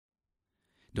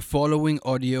The following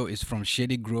audio is from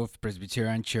Shady Grove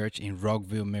Presbyterian Church in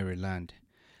Rockville, Maryland.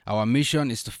 Our mission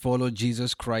is to follow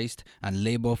Jesus Christ and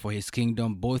labor for His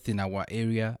kingdom both in our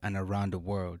area and around the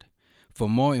world. For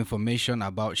more information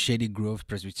about Shady Grove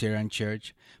Presbyterian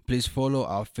Church, please follow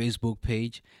our Facebook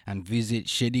page and visit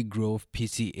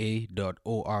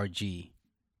shadygrovepca.org.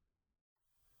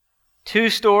 Two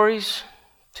stories,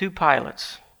 two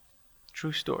pilots.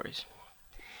 True stories.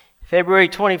 February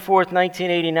 24th,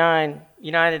 1989,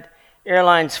 United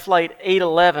Airlines Flight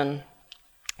 811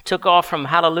 took off from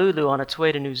Honolulu on its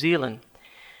way to New Zealand.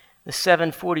 The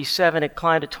 747 had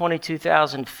climbed to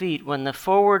 22,000 feet when the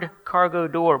forward cargo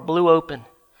door blew open,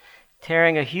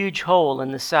 tearing a huge hole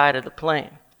in the side of the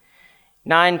plane.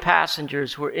 9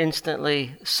 passengers were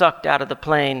instantly sucked out of the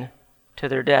plane to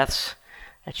their deaths.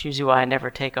 That's usually why I never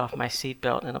take off my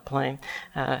seatbelt in a plane.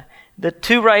 The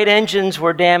 2 right engines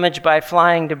were damaged by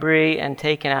flying debris and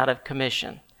taken out of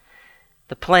commission.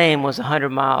 The plane was 100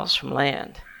 miles from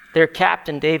land. Their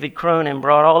captain, David Cronin,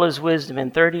 brought all his wisdom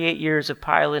and 38 years of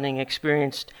piloting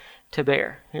experience to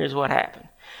bear. Here's what happened.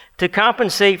 To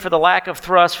compensate for the lack of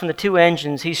thrust from the 2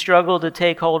 engines, he struggled to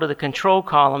take hold of the control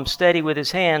column steady with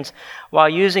his hands while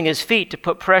using his feet to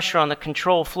put pressure on the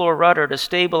control floor rudder to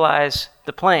stabilize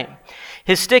the plane.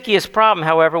 His stickiest problem,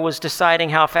 however, was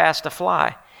deciding how fast to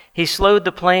fly. He slowed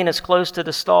the plane as close to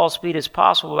the stall speed as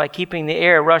possible by keeping the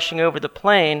air rushing over the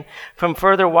plane from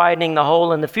further widening the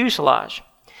hole in the fuselage.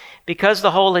 Because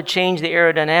the hole had changed the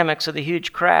aerodynamics of the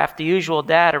huge craft, the usual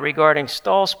data regarding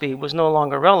stall speed was no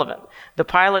longer relevant. The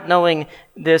pilot, knowing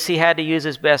this, he had to use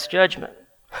his best judgment.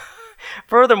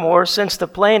 Furthermore, since the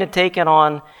plane had taken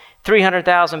on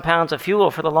 300,000 pounds of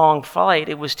fuel for the long flight,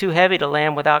 it was too heavy to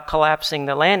land without collapsing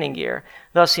the landing gear.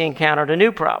 Thus, he encountered a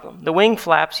new problem. The wing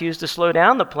flaps used to slow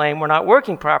down the plane were not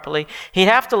working properly. He'd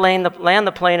have to land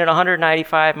the plane at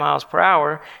 195 miles per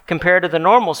hour compared to the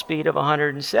normal speed of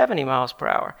 170 miles per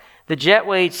hour. The jet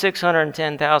weighed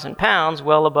 610,000 pounds,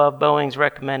 well above Boeing's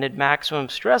recommended maximum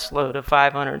stress load of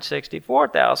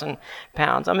 564,000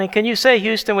 pounds. I mean, can you say,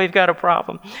 Houston, we've got a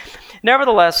problem?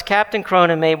 Nevertheless, Captain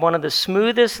Cronin made one of the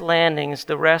smoothest landings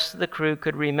the rest of the crew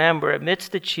could remember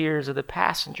amidst the cheers of the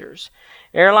passengers.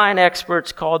 Airline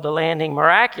experts called the landing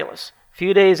miraculous. A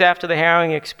few days after the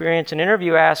harrowing experience, an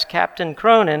interview asked Captain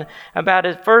Cronin about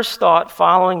his first thought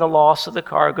following the loss of the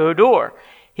cargo door.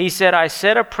 He said, "I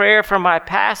said a prayer for my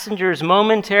passengers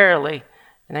momentarily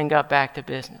and then got back to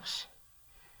business."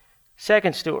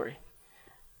 Second story,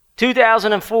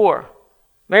 2004,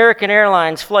 American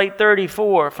Airlines Flight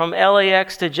 34 from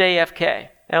LAX to JFK,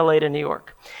 LA to New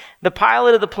York. The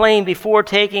pilot of the plane before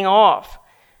taking off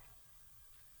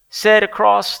said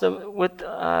with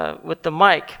the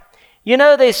mic, "You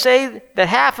know, they say that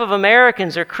half of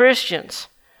Americans are Christians.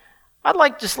 I'd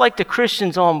like the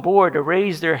Christians on board to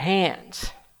raise their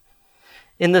hands."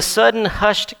 In the sudden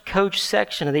hushed coach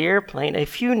section of the airplane, a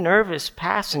few nervous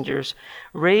passengers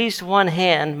raised one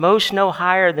hand, most no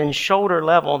higher than shoulder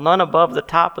level, none above the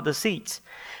top of the seats.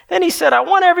 Then he said, "I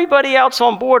want everybody else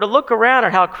on board to look around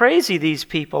at how crazy these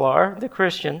people are, the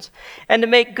Christians, and to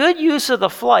make good use of the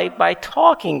flight by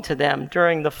talking to them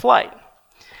during the flight.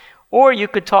 Or you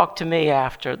could talk to me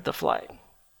after the flight."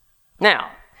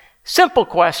 Now, simple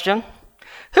question.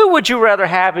 Who would you rather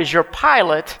have as your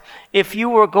pilot if you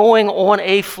were going on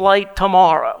a flight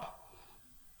tomorrow?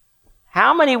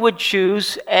 How many would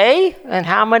choose A, and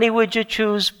how many would you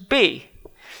choose B?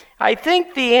 I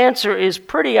think the answer is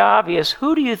pretty obvious.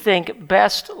 Who do you think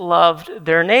best loved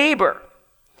their neighbor?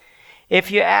 If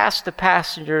you asked the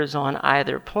passengers on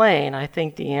either plane, I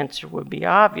think the answer would be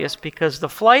obvious because the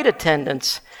flight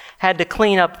attendants had to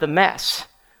clean up the mess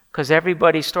because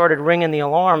everybody started ringing the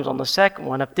alarms on the second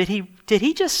one. Did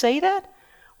he just say that?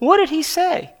 What did he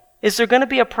say? Is there going to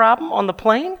be a problem on the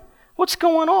plane? What's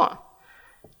going on?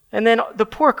 And then the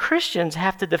poor Christians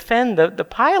have to defend the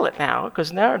pilot now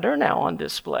because they're now on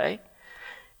display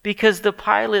because the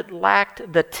pilot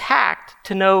lacked the tact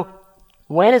to know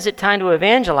when is it time to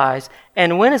evangelize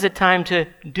and when is it time to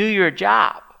do your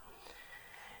job.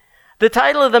 The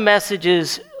title of the message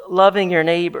is Loving Your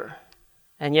Neighbor,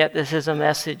 and yet this is a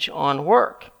message on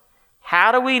work.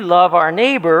 How do we love our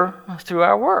neighbor through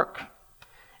our work?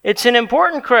 It's an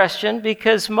important question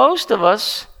because most of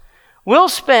us will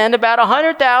spend about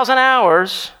 100,000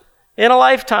 hours in a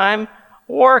lifetime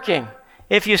working.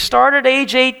 If you start at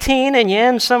age 18 and you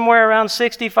end somewhere around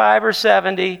 65 or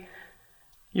 70,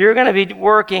 you're going to be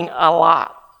working a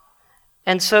lot.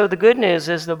 And so the good news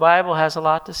is the Bible has a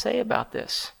lot to say about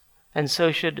this, and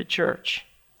so should the church.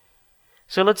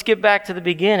 So let's get back to the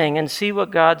beginning and see what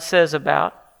God says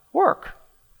about work.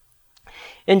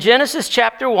 In Genesis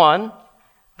chapter 1,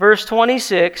 Verse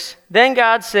 26, then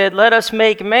God said, let us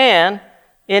make man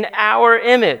in our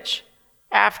image,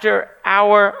 after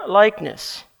our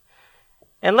likeness.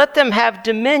 And let them have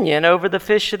dominion over the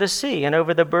fish of the sea, and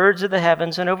over the birds of the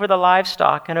heavens, and over the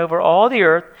livestock, and over all the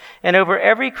earth, and over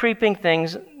every creeping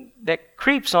thing that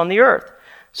creeps on the earth.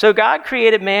 So God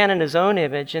created man in his own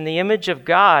image. In the image of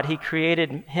God he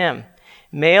created him.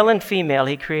 Male and female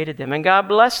he created them. And God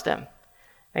blessed them.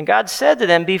 And God said to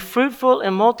them, be fruitful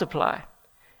and multiply,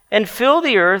 and fill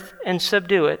the earth and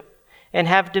subdue it, and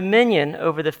have dominion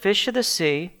over the fish of the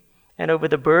sea, and over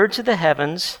the birds of the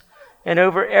heavens, and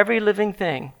over every living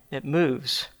thing that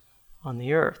moves on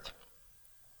the earth.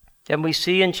 Then we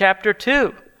see in chapter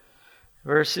 2,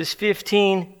 verses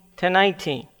 15 to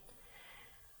 19.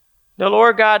 The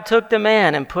Lord God took the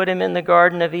man and put him in the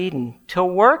Garden of Eden to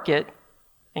work it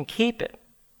and keep it.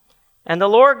 And the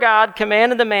Lord God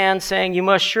commanded the man, saying, you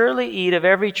must surely eat of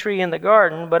every tree in the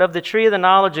garden, but of the tree of the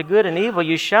knowledge of good and evil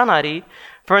you shall not eat,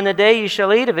 for in the day you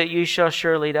shall eat of it you shall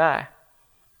surely die.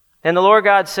 Then the Lord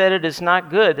God said, it is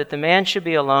not good that the man should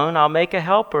be alone. I'll make a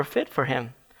helper fit for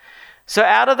him. So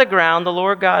out of the ground the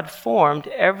Lord God formed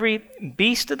every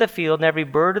beast of the field and every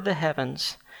bird of the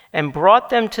heavens, and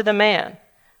brought them to the man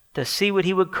to see what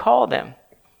he would call them.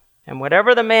 And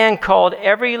whatever the man called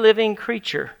every living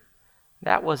creature,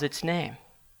 that was its name.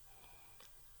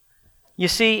 You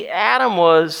see, Adam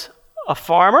was a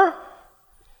farmer,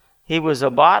 he was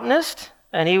a botanist,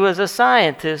 and he was a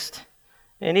scientist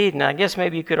in Eden. I guess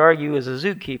maybe you could argue he was a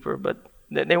zookeeper, but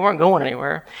they weren't going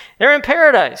anywhere. They're in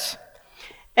paradise.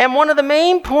 And one of the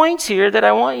main points here that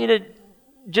I want you to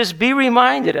just be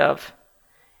reminded of,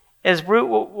 as Brute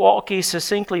Walke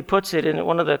succinctly puts it in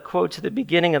one of the quotes at the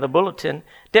beginning of the bulletin,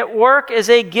 that work is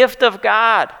a gift of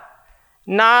God,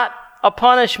 not a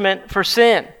punishment for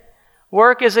sin.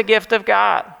 Work is a gift of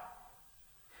God.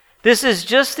 This is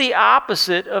just the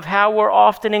opposite of how we're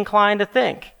often inclined to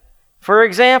think. For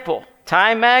example,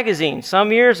 Time magazine,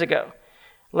 some years ago,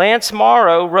 Lance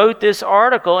Morrow wrote this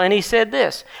article, and he said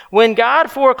this: when God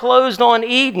foreclosed on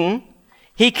Eden,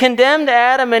 he condemned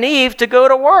Adam and Eve to go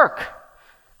to work.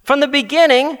 From the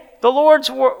beginning, the Lord's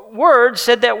word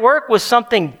said that work was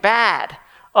something bad,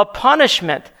 a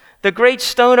punishment, the great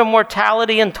stone of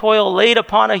mortality and toil laid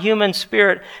upon a human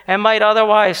spirit, and might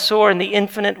otherwise soar in the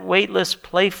infinite, weightless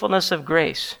playfulness of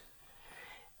grace.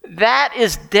 That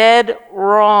is dead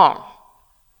wrong.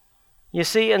 You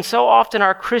see, and so often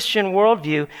our Christian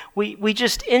worldview, we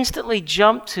just instantly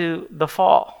jump to the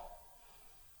fall.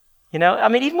 You know, I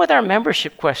mean, even with our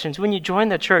membership questions, when you join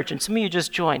the church, and some of you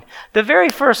just joined, the very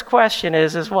first question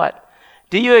is what?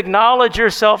 Do you acknowledge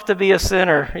yourself to be a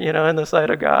sinner, in the sight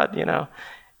of God,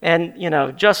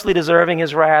 and, justly deserving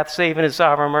his wrath, saving his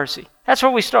sovereign mercy? That's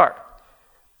where we start.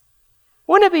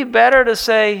 Wouldn't it be better to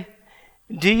say,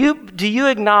 do you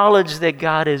acknowledge that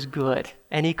God is good,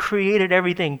 and he created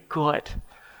everything good,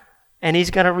 and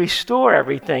he's going to restore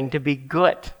everything to be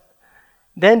good?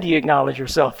 Then do you acknowledge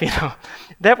yourself,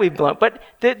 that we've blown. But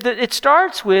it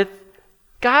starts with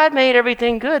God made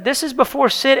everything good. This is before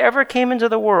sin ever came into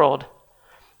the world.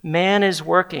 Man is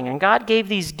working, and God gave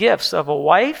these gifts of a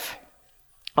wife,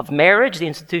 of marriage, the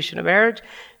institution of marriage,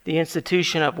 the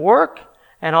institution of work,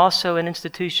 and also an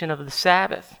institution of the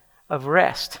Sabbath, of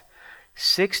rest.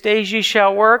 6 days you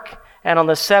shall work, and on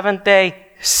the seventh day,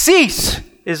 cease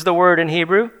is the word in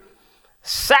Hebrew.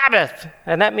 Sabbath,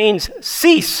 and that means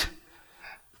cease.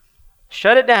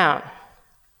 Shut it down.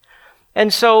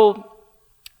 And so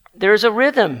there's a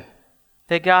rhythm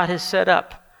that God has set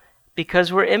up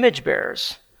because we're image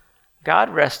bearers. God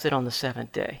rested on the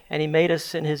seventh day, and he made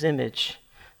us in his image.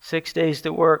 6 days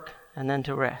to work and then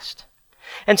to rest.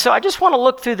 And so I just want to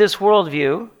look through this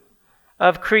worldview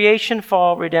of creation,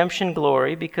 fall, redemption,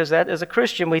 glory, because that as a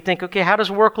Christian we think, okay, how does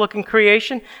work look in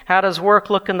creation? How does work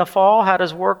look in the fall? How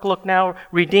does work look now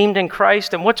redeemed in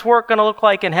Christ? And what's work going to look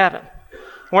like in heaven?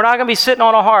 We're not going to be sitting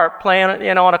on a harp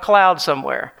playing, on a cloud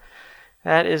somewhere.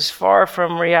 That is far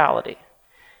from reality.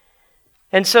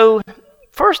 And so,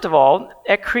 first of all,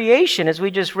 at creation, as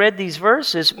we just read these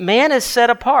verses, man is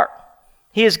set apart.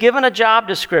 He is given a job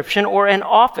description or an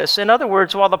office. In other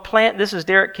words, while the plant, this is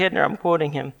Derek Kidner, I'm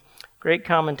quoting him, great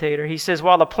commentator. He says,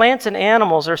 while the plants and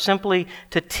animals are simply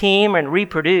to team and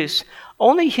reproduce,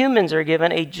 only humans are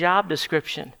given a job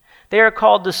description. They are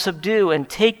called to subdue and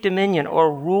take dominion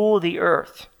or rule the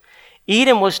earth.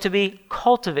 Eden was to be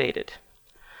cultivated.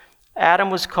 Adam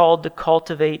was called to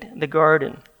cultivate the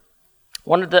garden.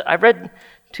 I read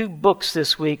two books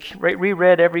this week.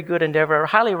 Reread Every Good Endeavor. I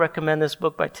highly recommend this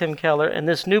book by Tim Keller and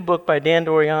this new book by Dan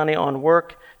Doriani on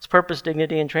work. It's Purpose,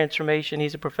 Dignity, and Transformation.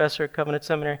 He's a professor at Covenant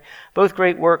Seminary. Both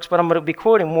great works, but I'm going to be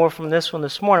quoting more from this one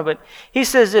this morning. But he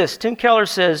says this, Tim Keller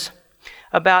says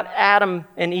about Adam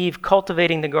and Eve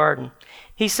cultivating the garden.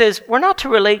 He says, we're not to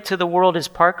relate to the world as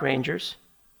park rangers,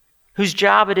 whose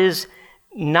job it is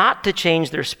not to change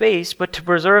their space, but to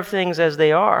preserve things as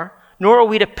they are, nor are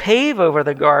we to pave over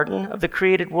the garden of the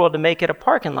created world to make it a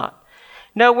parking lot.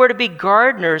 No, we're to be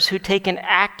gardeners who take an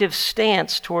active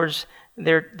stance towards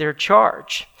their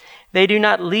charge. They do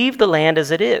not leave the land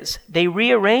as it is. They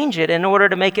rearrange it in order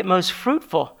to make it most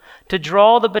fruitful, to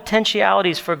draw the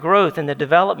potentialities for growth and the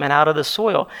development out of the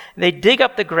soil. They dig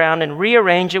up the ground and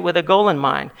rearrange it with a goal in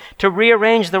mind, to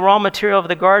rearrange the raw material of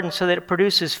the garden so that it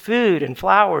produces food and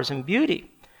flowers and beauty.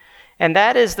 And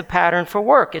that is the pattern for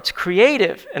work. It's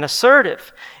creative and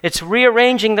assertive. It's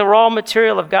rearranging the raw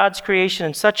material of God's creation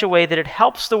in such a way that it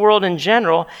helps the world in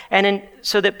general and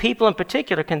so that people in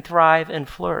particular can thrive and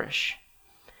flourish.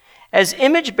 As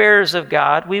image bearers of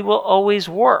God, we will always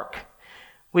work.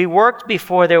 We worked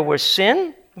before there was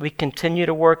sin. We continue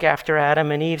to work after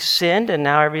Adam and Eve sinned, and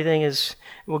now everything is,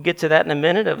 we'll get to that in a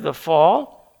minute, of the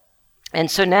fall. And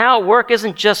so now work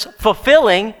isn't just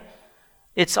fulfilling,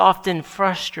 it's often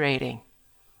frustrating.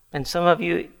 And some of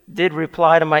you did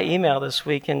reply to my email this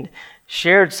week and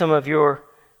shared some of your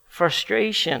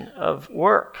frustration of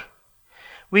work.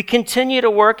 We continue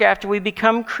to work after we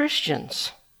become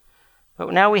Christians,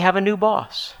 but now we have a new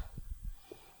boss.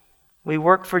 We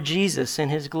work for Jesus in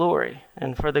his glory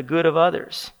and for the good of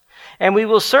others. And we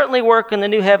will certainly work in the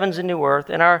new heavens and new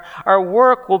earth, and our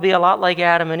work will be a lot like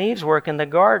Adam and Eve's work in the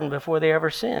garden before they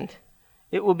ever sinned.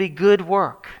 It will be good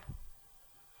work.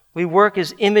 We work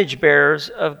as image bearers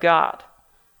of God.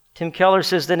 Tim Keller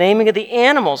says the naming of the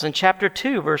animals in chapter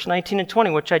 2, verse 19 and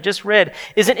 20, which I just read,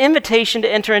 is an invitation to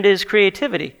enter into his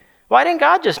creativity. Why didn't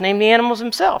God just name the animals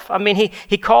himself? I mean,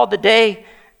 he called the day,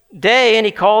 and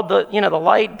he called the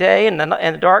light day and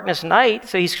the darkness night.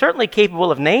 So he's certainly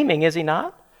capable of naming, is he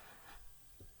not?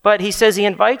 But he says he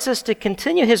invites us to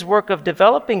continue his work of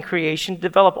developing creation,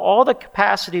 develop all the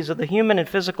capacities of the human and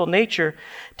physical nature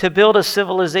to build a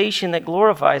civilization that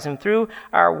glorifies him. Through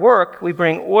our work, we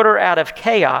bring order out of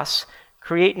chaos,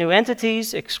 create new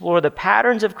entities, explore the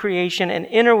patterns of creation, and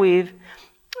interweave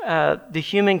the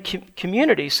human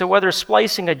community. So whether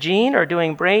splicing a gene or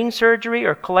doing brain surgery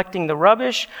or collecting the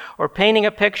rubbish or painting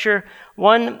a picture,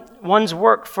 one's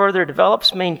work further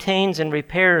develops, maintains, and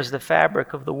repairs the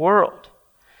fabric of the world.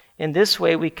 In this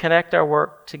way, we connect our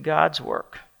work to God's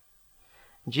work.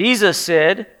 Jesus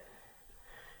said,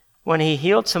 when he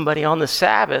healed somebody on the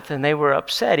Sabbath and they were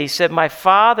upset, he said, "My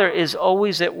Father is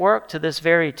always at work to this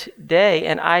very day,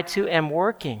 and I too am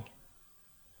working."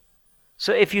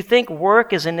 So if you think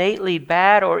work is innately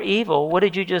bad or evil, what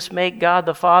did you just make God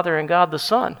the Father and God the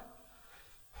Son?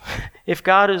 If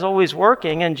God is always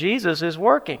working and Jesus is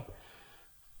working.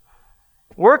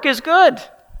 Work is good,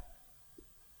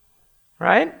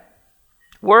 right?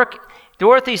 Work,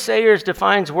 Dorothy Sayers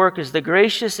defines work as the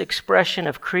gracious expression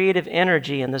of creative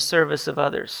energy in the service of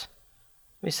others.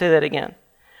 Let me say that again.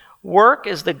 Work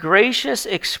is the gracious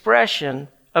expression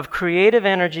of creative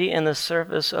energy in the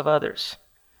service of others.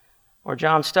 Or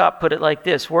John Stott put it like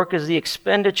this: work is the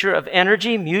expenditure of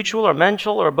energy, mutual or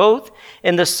mental or both,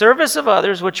 in the service of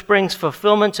others, which brings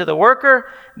fulfillment to the worker,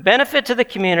 benefit to the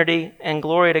community, and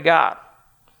glory to God.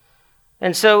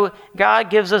 And so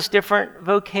God gives us different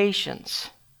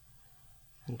vocations.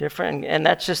 And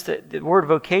that's just the word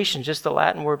vocation, just the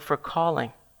Latin word for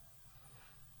calling.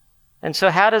 And so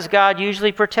how does God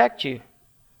usually protect you?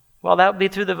 Well, that would be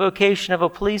through the vocation of a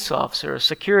police officer, a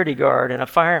security guard, and a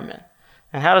fireman.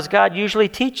 And how does God usually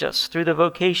teach us? Through the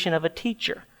vocation of a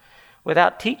teacher.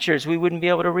 Without teachers, we wouldn't be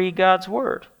able to read God's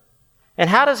word. And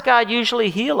how does God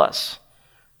usually heal us?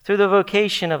 Through the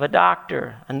vocation of a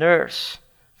doctor, a nurse,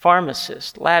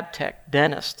 pharmacist, lab tech,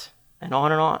 dentist, and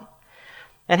on and on.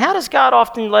 And how does God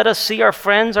often let us see our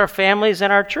friends, our families,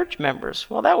 and our church members?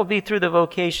 Well, that would be through the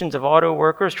vocations of auto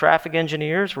workers, traffic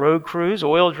engineers, road crews,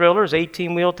 oil drillers,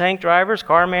 18-wheel tank drivers,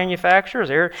 car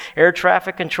manufacturers, air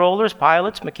traffic controllers,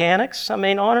 pilots, mechanics, on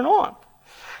and on.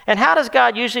 And how does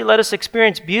God usually let us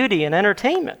experience beauty and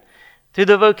entertainment? Through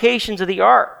the vocations of the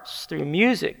arts, through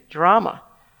music, drama.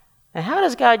 And how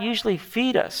does God usually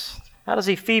feed us? How does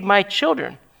he feed my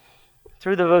children?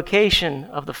 Through the vocation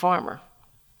of the farmer.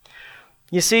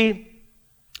 You see,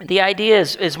 the idea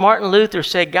is, as Martin Luther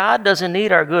said, God doesn't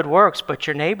need our good works, but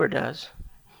your neighbor does.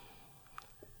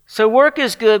 So work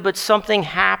is good, but something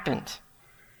happened.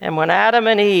 And when Adam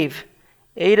and Eve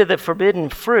ate of the forbidden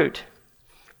fruit,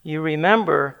 you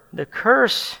remember the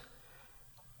curse,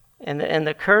 and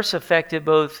the curse affected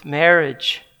both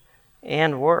marriage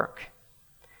and work.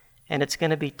 And it's going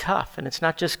to be tough, and it's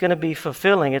not just going to be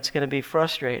fulfilling, it's going to be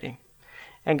frustrating.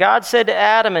 And God said to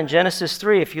Adam in Genesis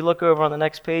 3, if you look over on the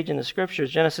next page in the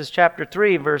scriptures, Genesis chapter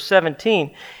 3, verse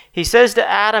 17, he says to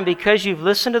Adam, because you've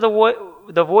listened to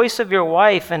the voice of your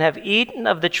wife and have eaten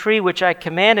of the tree which I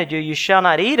commanded you, you shall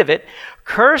not eat of it.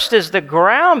 Cursed is the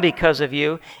ground because of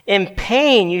you. In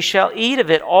pain you shall eat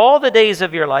of it all the days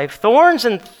of your life. Thorns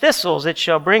and thistles it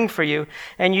shall bring for you,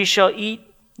 and you shall eat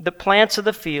the plants of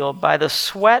the field. By the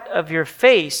sweat of your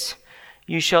face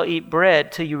you shall eat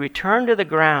bread till you return to the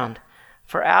ground.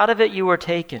 For out of it you were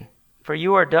taken. For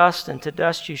you are dust, and to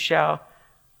dust you shall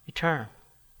return.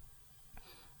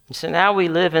 And so now we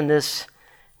live in this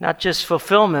not just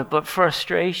fulfillment, but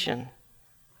frustration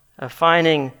of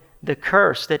finding the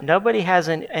curse that nobody has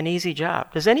an easy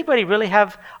job. Does anybody really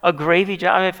have a gravy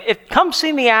job? If come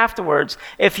see me afterwards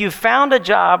if you found a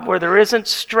job where there isn't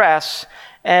stress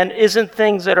and isn't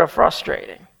things that are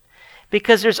frustrating.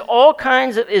 Because there's all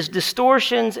kinds of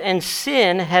distortions, and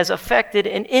sin has affected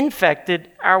and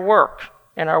infected our work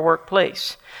and our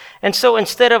workplace. And so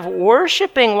instead of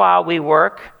worshiping while we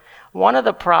work, one of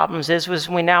the problems was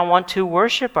we now want to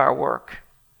worship our work.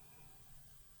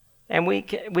 And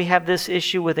we have this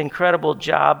issue with incredible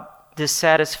job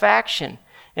dissatisfaction,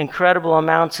 incredible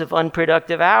amounts of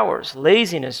unproductive hours,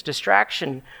 laziness,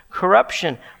 distraction,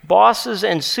 corruption, bosses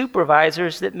and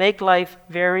supervisors that make life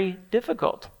very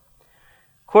difficult.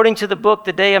 According to the book,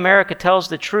 The Day America Tells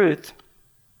the Truth,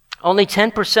 only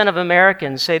 10% of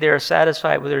Americans say they are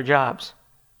satisfied with their jobs.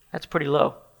 That's pretty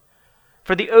low.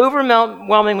 For the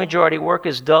overwhelming majority, work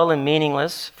is dull and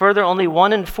meaningless. Further, only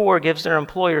 1 in 4 gives their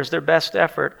employers their best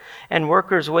effort, and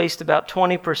workers waste about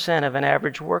 20% of an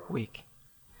average work week.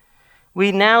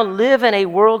 We now live in a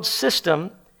world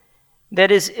system that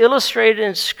is illustrated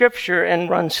in Scripture and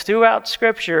runs throughout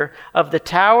Scripture of the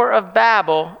Tower of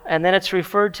Babel, and then it's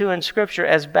referred to in Scripture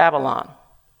as Babylon.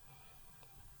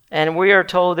 And we are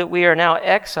told that we are now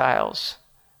exiles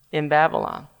in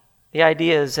Babylon. The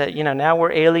idea is that, now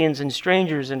we're aliens and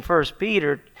strangers in 1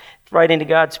 Peter, writing to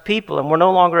God's people, and we're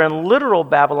no longer in literal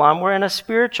Babylon, we're in a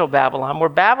spiritual Babylon, where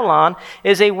Babylon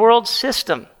is a world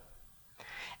system.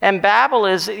 And Babel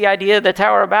is the idea, the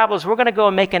Tower of Babel is we're going to go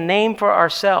and make a name for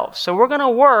ourselves. So we're going to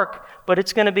work, but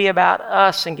it's going to be about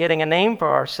us and getting a name for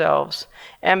ourselves.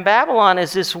 And Babylon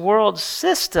is this world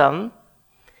system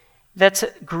that's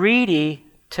greedy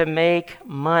to make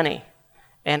money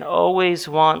and always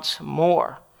wants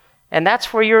more. And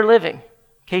that's where you're living, in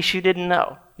case you didn't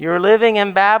know. You're living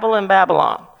in Babel and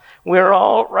Babylon. We're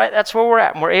all right, that's where we're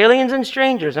at. We're aliens and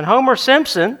strangers. And Homer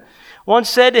Simpson once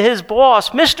said to his boss,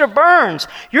 "Mr. Burns,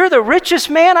 you're the richest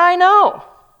man I know."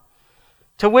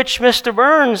 To which wealthy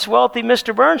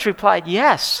Mr. Burns replied,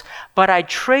 "Yes, but I'd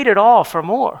trade it all for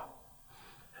more."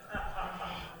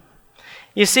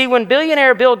 You see, when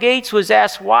billionaire Bill Gates was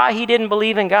asked why he didn't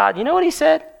believe in God, you know what he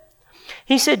said?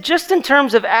 He said, just in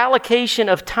terms of allocation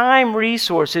of time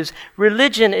resources,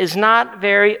 religion is not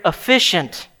very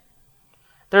efficient.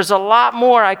 There's a lot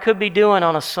more I could be doing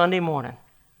on a Sunday morning.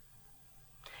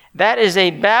 That is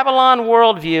a Babylon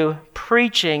worldview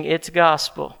preaching its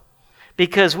gospel.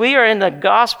 Because we are in the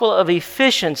gospel of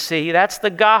efficiency. That's the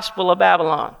gospel of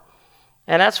Babylon.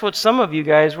 And that's what some of you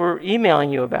guys were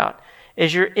emailing you about,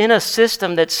 is you're in a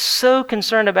system that's so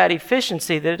concerned about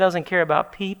efficiency that it doesn't care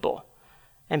about people.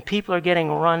 And people are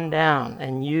getting run down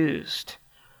and used.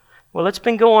 Well, it's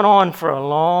been going on for a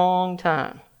long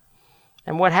time.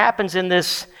 And what happens in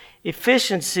this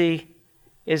efficiency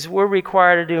is we're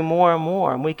required to do more and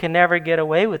more, and we can never get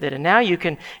away with it. And now you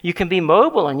can be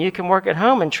mobile, and you can work at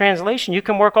home. In translation, you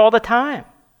can work all the time.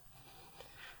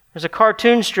 There's a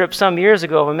cartoon strip some years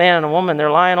ago of a man and a woman. They're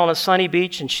lying on a sunny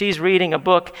beach, and she's reading a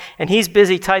book, and he's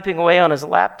busy typing away on his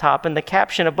laptop. And the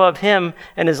caption above him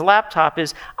and his laptop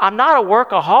is, "I'm not a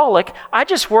workaholic, I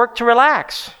just work to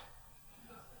relax."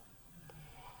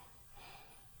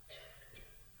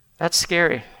 That's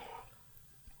scary,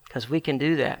 because we can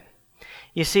do that.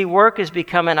 You see, work has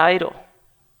become an idol,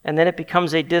 and then it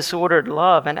becomes a disordered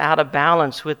love and out of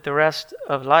balance with the rest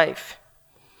of life.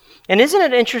 And isn't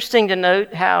it interesting to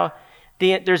note how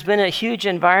there's been a huge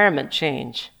environment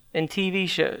change in TV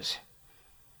shows?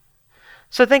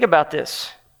 So think about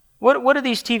this. What do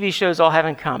these TV shows all have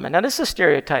in common? Now, this is a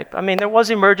stereotype. I mean, there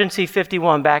was Emergency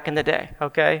 51 back in the day,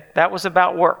 okay? That was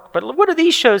about work. But what do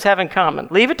these shows have in common?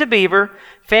 Leave It to Beaver,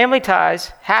 Family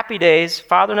Ties, Happy Days,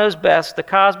 Father Knows Best, The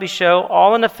Cosby Show,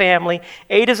 All in the Family,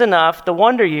 8 is Enough, The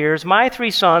Wonder Years, My Three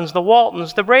Sons, The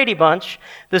Waltons, The Brady Bunch,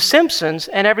 The Simpsons,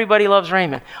 and Everybody Loves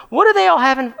Raymond. What do they all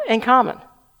have in common?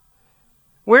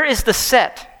 Where is the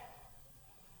set?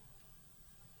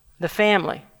 The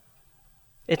family.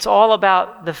 It's all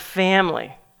about the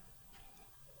family.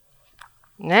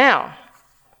 Now,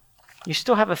 you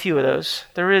still have a few of those.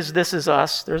 There is This Is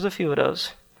Us. There's a few of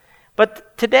those.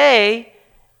 But today,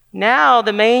 now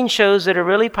the main shows that are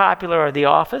really popular are The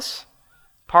Office,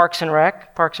 Parks and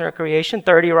Recreation,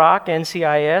 30 Rock,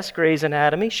 NCIS, Grey's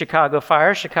Anatomy, Chicago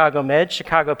Fire, Chicago Med,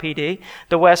 Chicago PD,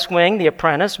 The West Wing, The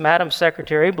Apprentice, Madam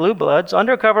Secretary, Blue Bloods,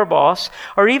 Undercover Boss,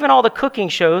 or even all the cooking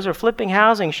shows or flipping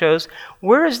housing shows.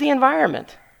 Where is the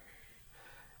environment?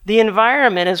 The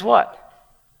environment is what?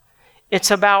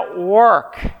 It's about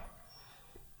work.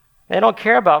 They don't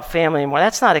care about family anymore.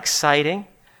 That's not exciting.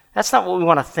 That's not what we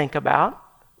want to think about.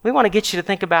 We want to get you to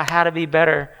think about how to be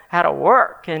better, how to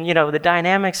work, and the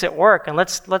dynamics at work. And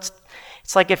let's.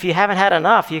 It's like if you haven't had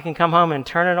enough, you can come home and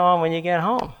turn it on when you get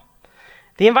home.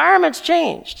 The environment's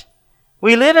changed.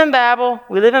 We live in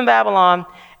Babylon,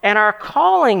 and our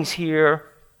callings here.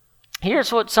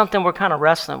 Here's something we're kind of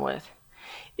wrestling with.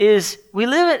 Is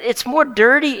it's more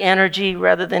dirty energy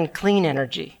rather than clean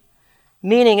energy.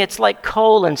 Meaning it's like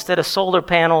coal instead of solar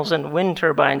panels and wind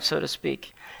turbines, so to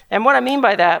speak. And what I mean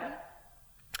by that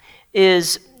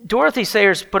is Dorothy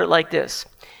Sayers put it like this.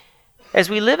 As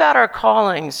we live out our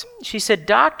callings, she said,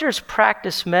 doctors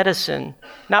practice medicine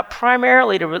not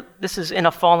primarily this is in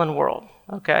a fallen world,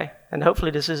 okay? And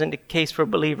hopefully this isn't the case for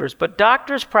believers, but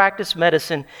doctors practice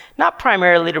medicine not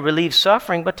primarily to relieve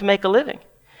suffering, but to make a living.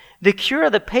 The cure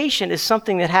of the patient is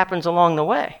something that happens along the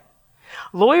way.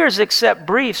 Lawyers accept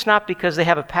briefs not because they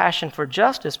have a passion for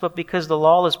justice, but because the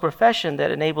lawless profession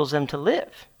that enables them to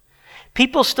live.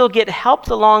 People still get helped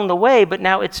along the way, but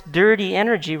now it's dirty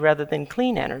energy rather than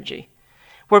clean energy.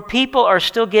 Where people are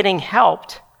still getting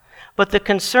helped, but the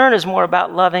concern is more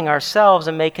about loving ourselves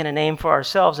and making a name for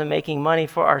ourselves and making money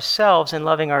for ourselves and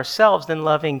loving ourselves than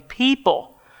loving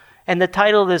people. And the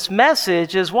title of this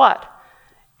message is what?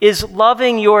 Is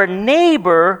loving your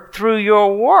neighbor through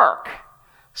your work.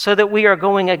 So that we are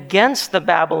going against the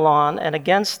Babylon and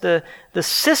against the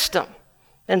system.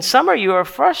 And some of you are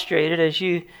frustrated as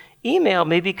you email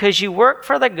me because you work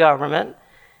for the government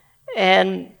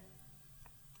and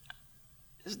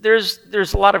there's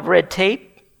a lot of red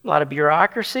tape, a lot of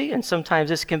bureaucracy, and sometimes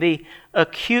this can be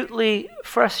acutely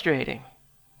frustrating.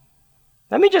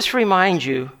 Let me just remind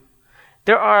you,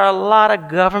 there are a lot of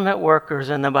government workers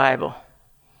in the Bible.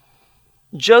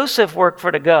 Joseph worked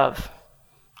for the Gov.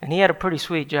 And he had a pretty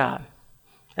sweet job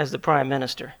as the prime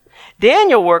minister.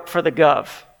 Daniel worked for the Gov.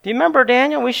 Do you remember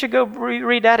Daniel? We should go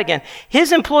read that again.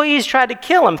 His employees tried to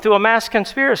kill him through a mass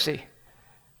conspiracy.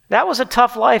 That was a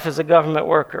tough life as a government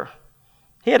worker.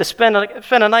 He had to spend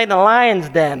a night in the lion's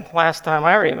den, last time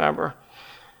I remember.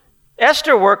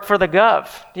 Esther worked for the Gov.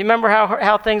 Do you remember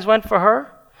how things went for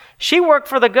her? She worked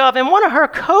for the Gov, and one of her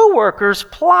co-workers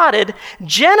plotted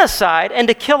genocide and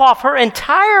to kill off her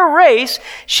entire race.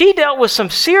 She dealt with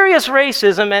some serious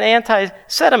racism and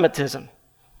anti-Semitism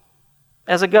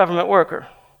as a government worker.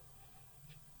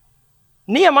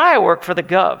 Nehemiah worked for the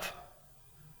Gov,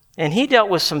 and he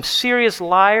dealt with some serious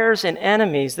liars and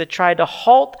enemies that tried to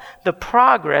halt the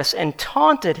progress and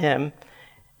taunted him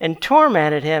and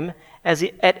tormented him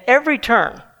at every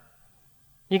turn.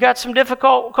 You got some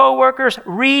difficult co-workers?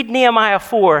 Read Nehemiah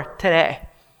 4 today.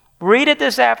 Read it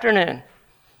this afternoon.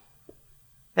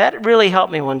 That really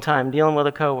helped me one time dealing with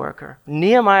a co-worker.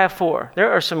 Nehemiah 4.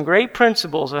 There are some great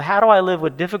principles of how do I live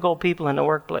with difficult people in the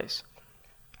workplace.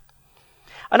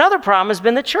 Another problem has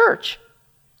been the church.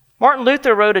 Martin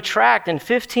Luther wrote a tract in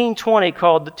 1520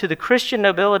 called To the Christian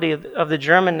Nobility of the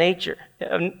German Nation.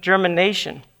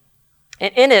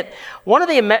 And in it, one of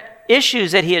the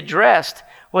issues that he addressed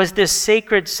was this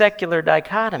sacred secular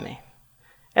dichotomy.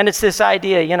 And it's this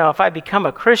idea, if I become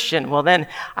a Christian, well then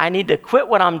I need to quit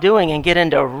what I'm doing and get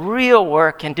into real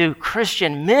work and do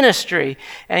Christian ministry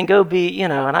and go be,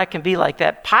 and I can be like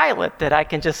that pilot that I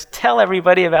can just tell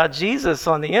everybody about Jesus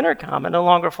on the intercom and no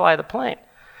longer fly the plane.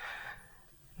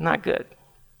 Not good.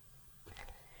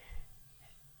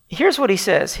 Here's what he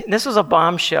says. This was a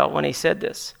bombshell when he said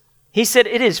this. He said,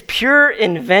 it is pure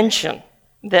invention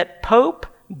that Pope,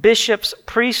 bishops,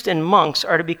 priests, and monks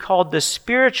are to be called the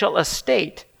spiritual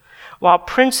estate, while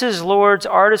princes, lords,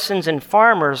 artisans, and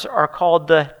farmers are called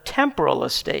the temporal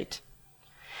estate.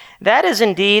 That is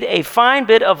indeed a fine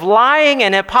bit of lying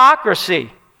and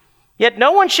hypocrisy. Yet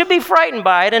no one should be frightened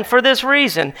by it, and for this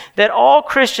reason, that all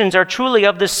Christians are truly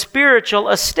of the spiritual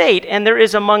estate, and there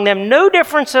is among them no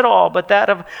difference at all but that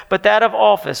of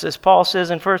office. As Paul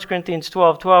says in 1 Corinthians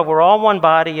 12:12, we're all one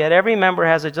body, yet every member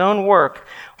has its own work,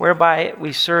 whereby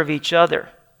we serve each other.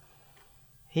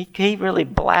 He really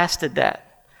blasted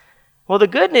that. Well, the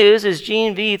good news is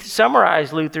Gene Veith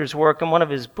summarized Luther's work in one of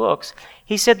his books.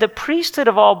 He said the priesthood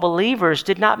of all believers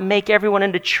did not make everyone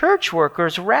into church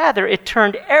workers. Rather, it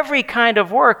turned every kind of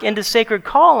work into sacred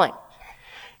calling.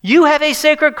 You have a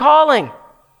sacred calling.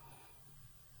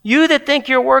 You that think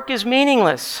your work is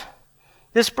meaningless.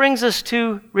 This brings us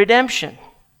to redemption.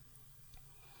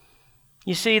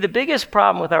 You see, the biggest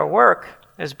problem with our work,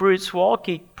 as Bruce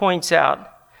Waltke points out,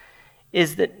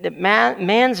 is that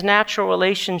man's natural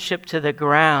relationship to the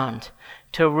ground,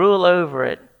 to rule over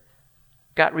it,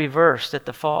 got reversed at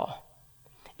the fall.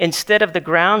 Instead of the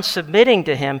ground submitting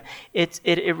to him,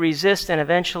 it resists and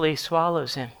eventually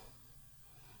swallows him.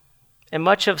 And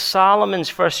much of Solomon's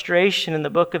frustration in the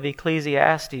book of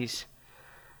Ecclesiastes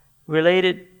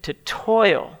related to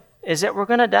toil is that we're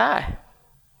going to die.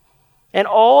 And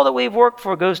all that we've worked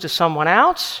for goes to someone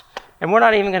else, and we're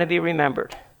not even going to be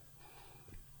remembered.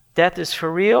 Death is for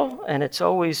real, and it's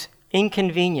always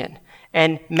inconvenient.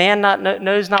 And man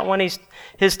knows not when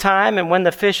his time and when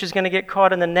the fish is going to get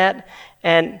caught in the net,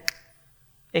 and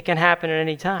it can happen at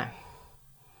any time.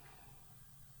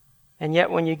 And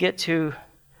yet when you get to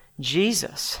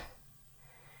Jesus,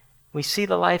 we see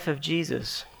the life of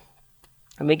Jesus.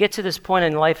 And we get to this point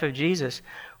in the life of Jesus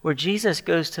where Jesus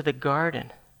goes to the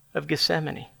Garden of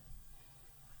Gethsemane.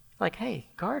 Like, hey,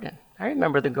 garden. I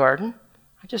remember the garden.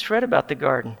 I just read about the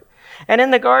garden. And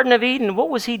in the Garden of Eden, what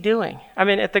was he doing? I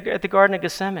mean, at the Garden of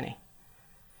Gethsemane.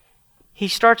 He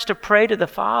starts to pray to the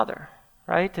Father,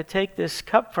 right, to take this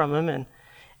cup from him,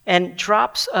 and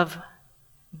drops of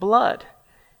blood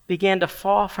began to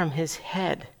fall from his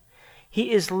head.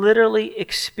 He is literally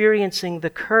experiencing the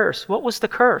curse. What was the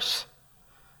curse?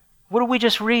 What did we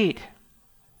just read?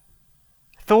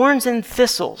 Thorns and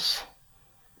thistles,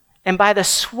 and by the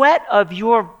sweat of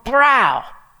your brow.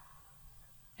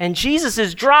 And Jesus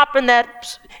is dropping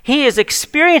that. He is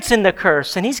experiencing the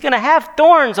curse, and he's going to have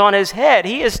thorns on his head.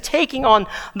 He is taking on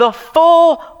the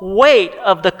full weight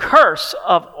of the curse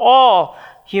of all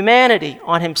humanity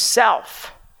on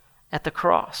himself at the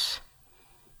cross.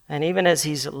 And even as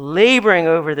he's laboring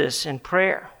over this in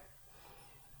prayer,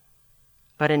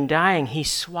 but in dying, he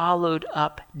swallowed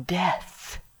up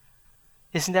death.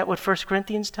 Isn't that what 1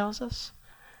 Corinthians tells us?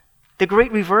 The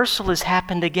great reversal has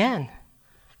happened again.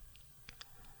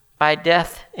 By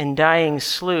death and dying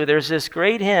slew. There's this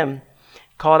great hymn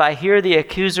called I Hear the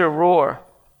Accuser Roar.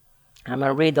 I'm going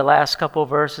to read the last couple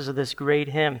verses of this great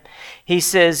hymn. He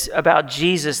says about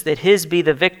Jesus that his be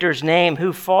the victor's name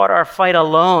who fought our fight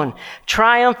alone.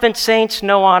 Triumphant saints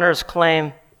no honors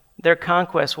claim. Their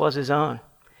conquest was his own.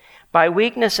 By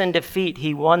weakness and defeat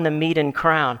he won the meed and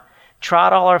crown.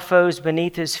 Trod all our foes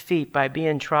beneath his feet by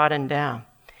being trodden down.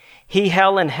 He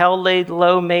hell and hell laid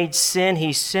low, made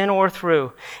he sin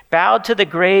o'erthrew, bowed to the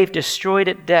grave, destroyed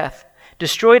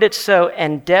it so,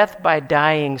 and death by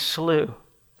dying slew.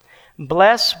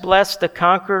 Bless the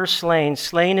conqueror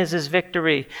slain is his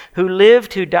victory, who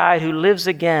lived, who died, who lives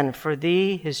again, for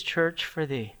thee, his church for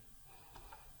thee.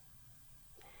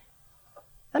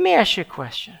 Let me ask you a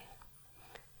question.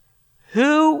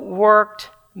 Who worked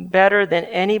better than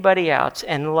anybody else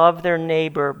and loved their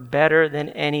neighbor better than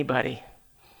anybody?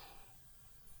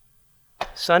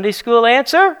 Sunday school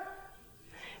answer?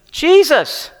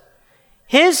 Jesus.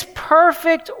 His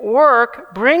perfect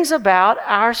work brings about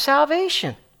our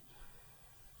salvation.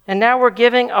 And now we're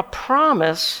giving a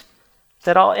promise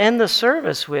that I'll end the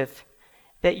service with,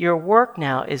 that your work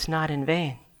now is not in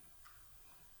vain.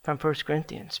 From 1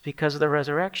 Corinthians, because of the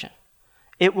resurrection.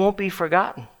 It won't be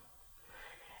forgotten.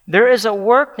 There is a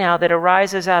work now that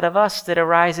arises out of us, that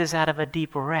arises out of a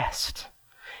deep rest.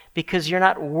 Because you're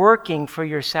not working for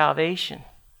your salvation.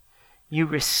 You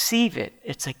receive it.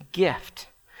 It's a gift.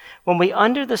 When we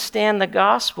understand the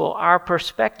gospel, our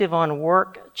perspective on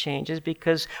work changes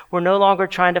because we're no longer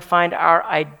trying to find our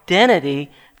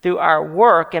identity through our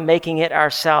work and making it our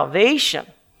salvation.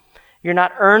 You're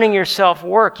not earning your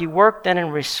self-work. You work then in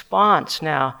response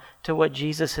now to what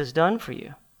Jesus has done for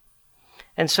you.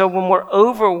 And so when we're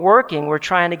overworking, we're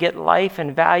trying to get life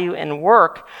and value in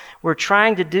work. We're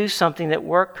trying to do something that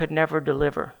work could never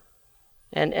deliver.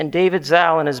 And David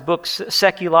Zal, in his book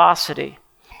Seculosity,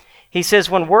 he says,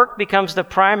 when work becomes the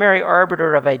primary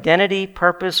arbiter of identity,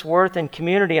 purpose, worth, and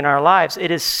community in our lives, it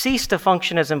has ceased to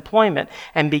function as employment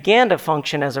and began to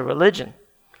function as a religion.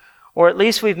 Or at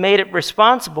least we've made it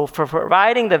responsible for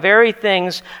providing the very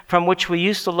things from which we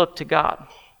used to look to God.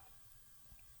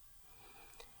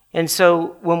 And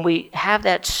so when we have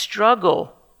that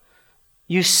struggle,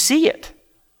 you see it.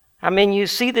 I mean, you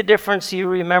see the difference. You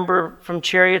remember from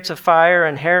Chariots of Fire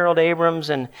and Harold Abrams,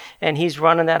 and he's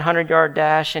running that 100-yard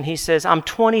dash, and he says, I'm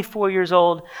 24 years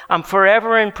old. I'm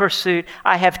forever in pursuit.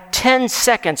 I have 10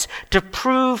 seconds to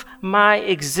prove my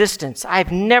existence.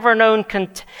 I've never known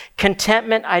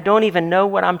contentment. I don't even know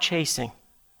what I'm chasing.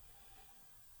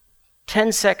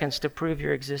 10 seconds to prove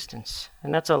your existence.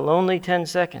 And that's a lonely 10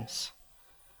 seconds,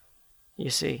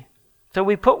 you see. So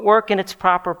we put work in its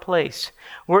proper place.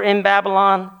 We're in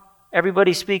Babylon.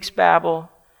 Everybody speaks Babel.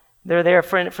 They're there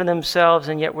for themselves,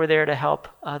 and yet we're there to help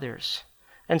others.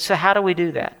 And so how do we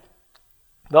do that?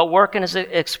 Well, working is an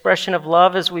expression of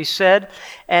love, as we said.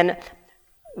 And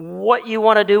what you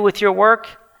want to do with your work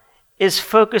is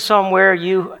focus on where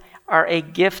you are a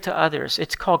gift to others.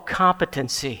 It's called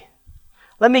competency.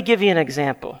 Let me give you an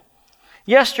example.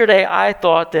 Yesterday, I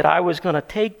thought that I was going to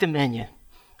take dominion.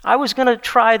 I was going to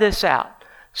try this out.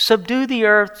 Subdue the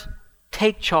earth,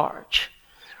 take charge.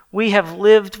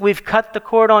 We've cut the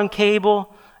cord on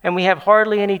cable, and we have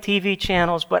hardly any TV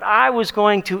channels, but I was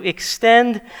going to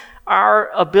extend our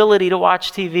ability to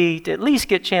watch TV to at least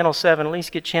get Channel 7, at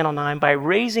least get Channel 9 by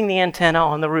raising the antenna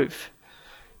on the roof.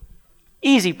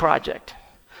 Easy project.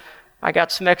 I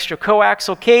got some extra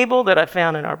coaxial cable that I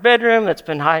found in our bedroom that's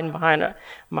been hiding behind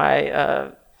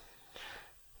my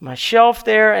shelf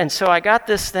there, and so I got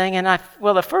this thing, and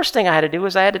the first thing I had to do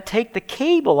was I had to take the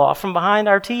cable off from behind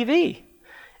our TV.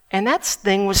 And that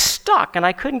thing was stuck, and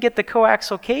I couldn't get the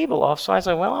coaxial cable off. So I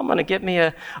said, well, I'm going to get me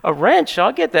a wrench.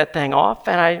 I'll get that thing off.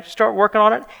 And I start working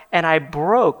on it, and I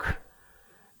broke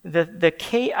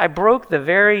I broke the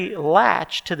very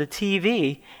latch to the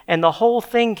TV, and the whole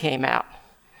thing came out.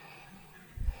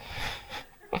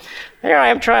 Here I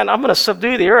am I'm going to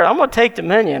subdue the earth. I'm going to take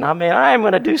dominion. I mean, I am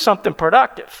going to do something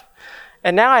productive.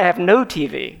 And now I have no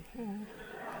TV.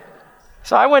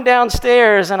 So I went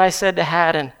downstairs, and I said to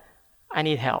Haddon, I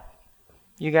need help.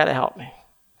 You got to help me.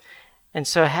 And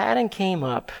so Haddon came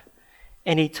up,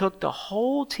 and he took the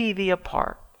whole TV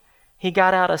apart. He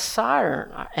got out a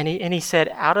siren, and he said,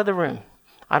 out of the room.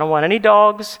 I don't want any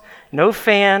dogs, no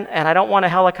fan, and I don't want a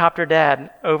helicopter dad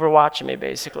overwatching me,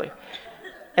 basically.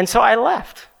 And so I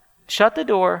left, shut the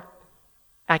door.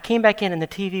 I came back in, and the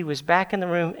TV was back in the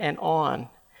room and on.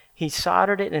 He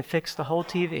soldered it and fixed the whole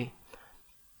TV.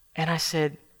 And I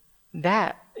said,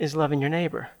 that is loving your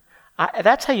neighbor.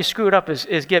 That's how you screw it up,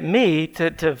 is get me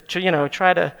to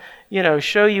try to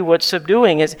show you what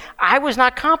subduing is. I was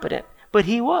not competent, but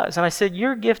he was. And I said,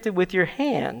 you're gifted with your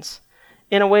hands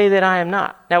in a way that I am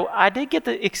not. Now, I did get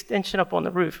the extension up on the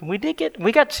roof, and we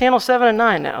got Channel 7 and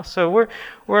 9 now. So we're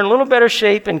in a little better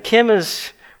shape, and Kim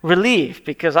is relieved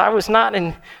because I was not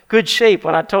in good shape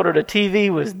when I told her the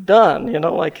TV was done,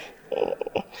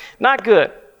 not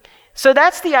good. So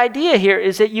that's the idea here,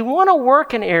 is that you want to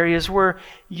work in areas where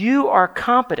you are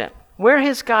competent, where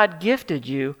has God gifted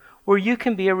you, where you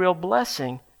can be a real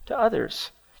blessing to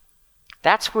others.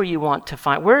 That's where you want to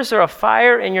find. Where is there a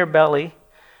fire in your belly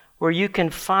where you can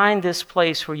find this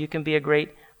place where you can be a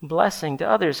great blessing to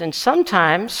others? And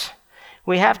sometimes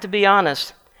we have to be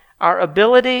honest. Our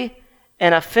ability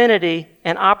and affinity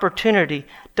and opportunity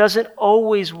doesn't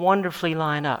always wonderfully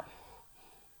line up.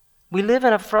 We live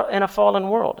in a fallen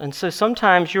world, and so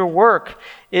sometimes your work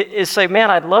is say,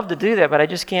 man, I'd love to do that, but I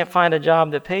just can't find a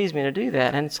job that pays me to do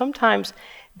that. And sometimes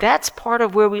that's part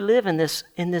of where we live in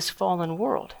this fallen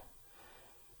world.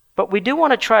 But we do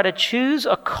want to try to choose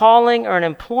a calling or an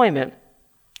employment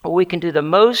where we can do the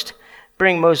most,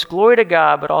 bring most glory to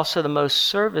God, but also the most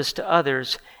service to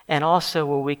others, and also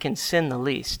where we can sin the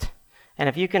least. And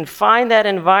if you can find that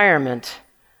environment,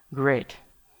 great.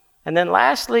 And then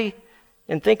lastly,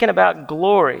 in thinking about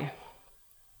glory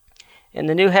in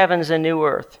the new heavens and new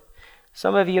earth,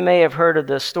 some of you may have heard of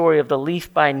the story of The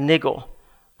Leaf by Niggle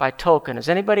by Tolkien. Has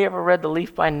anybody ever read The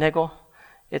Leaf by Niggle?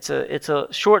 It's a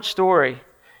short story.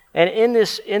 And in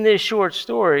this short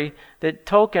story that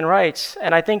Tolkien writes,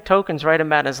 and I think Tolkien's right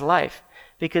about his life,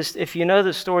 because if you know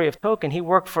the story of Tolkien, he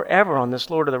worked forever on this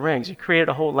Lord of the Rings. He created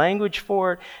a whole language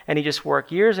for it, and he just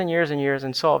worked years and years and years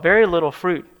and saw very little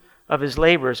fruit of his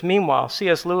labors. Meanwhile,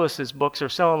 C.S. Lewis's books are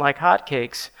selling like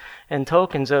hotcakes, and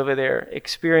Tolkien's over there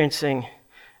experiencing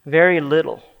very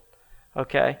little.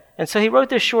 Okay? And so he wrote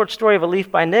this short story of A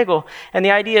Leaf by Niggle, and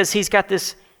the idea is he's got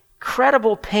this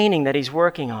credible painting that he's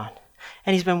working on.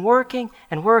 And he's been working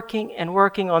and working and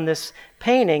working on this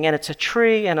painting, and it's a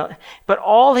tree, but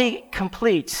all he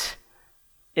completes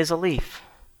is a leaf,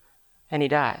 and he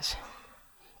dies.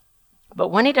 But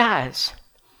when he dies,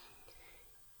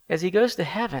 as he goes to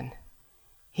heaven,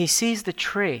 he sees the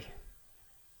tree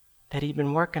that he'd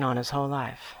been working on his whole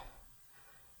life.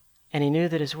 And he knew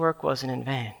that his work wasn't in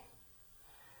vain.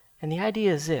 And the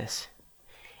idea is this.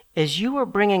 As you are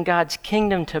bringing God's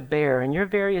kingdom to bear in your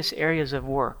various areas of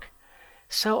work,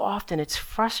 so often it's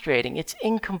frustrating, it's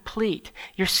incomplete.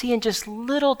 You're seeing just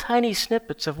little tiny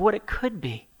snippets of what it could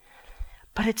be.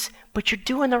 But you're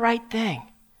doing the right thing.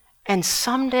 And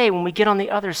someday when we get on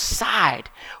the other side,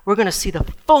 we're going to see the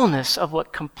fullness of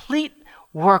what complete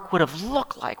work would have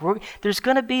looked like. There's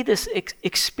going to be this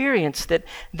experience that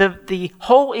the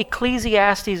whole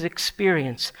Ecclesiastes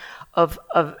experience of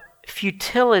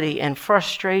futility and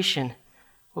frustration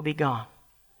will be gone.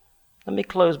 Let me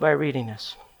close by reading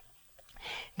this.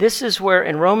 This is where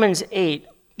in Romans 8,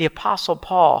 the Apostle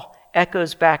Paul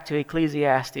echoes back to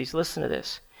Ecclesiastes. Listen to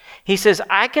this. He says,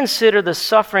 I consider the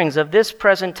sufferings of this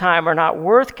present time are not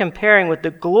worth comparing with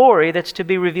the glory that's to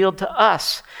be revealed to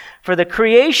us. For the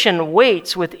creation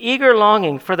waits with eager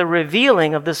longing for the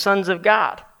revealing of the sons of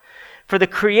God. For the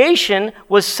creation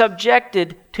was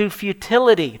subjected to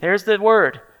futility. There's the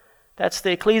word. That's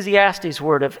the Ecclesiastes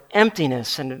word of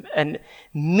emptiness and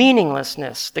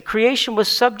meaninglessness. The creation was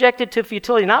subjected to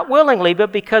futility, not willingly,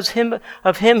 but because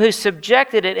of him who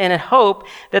subjected it, in a hope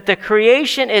that the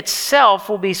creation itself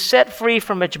will be set free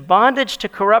from its bondage to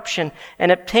corruption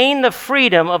and obtain the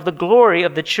freedom of the glory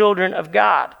of the children of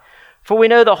God. For we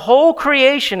know the whole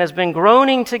creation has been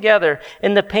groaning together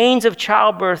in the pains of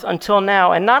childbirth until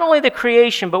now. And not only the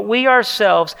creation, but we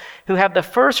ourselves who have the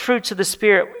first fruits of the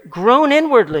Spirit groan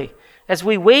inwardly as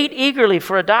we wait eagerly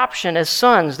for adoption as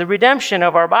sons, the redemption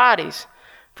of our bodies.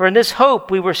 For in this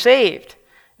hope we were saved.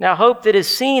 Now hope that is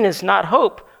seen is not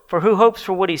hope, for who hopes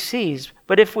for what he sees?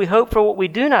 But if we hope for what we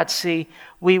do not see,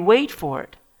 we wait for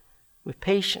it with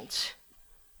patience.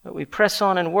 But we press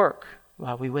on and work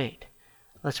while we wait.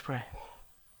 Let's pray.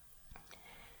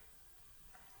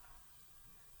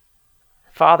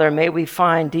 Father, may we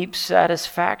find deep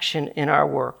satisfaction in our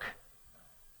work.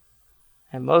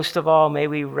 And most of all, may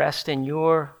we rest in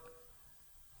your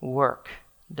work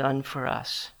done for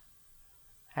us.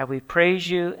 And we praise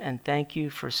you and thank you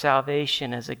for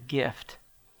salvation as a gift.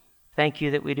 Thank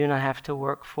you that we do not have to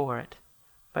work for it,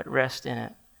 but rest in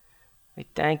it. We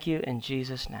thank you in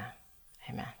Jesus' name.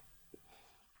 Amen.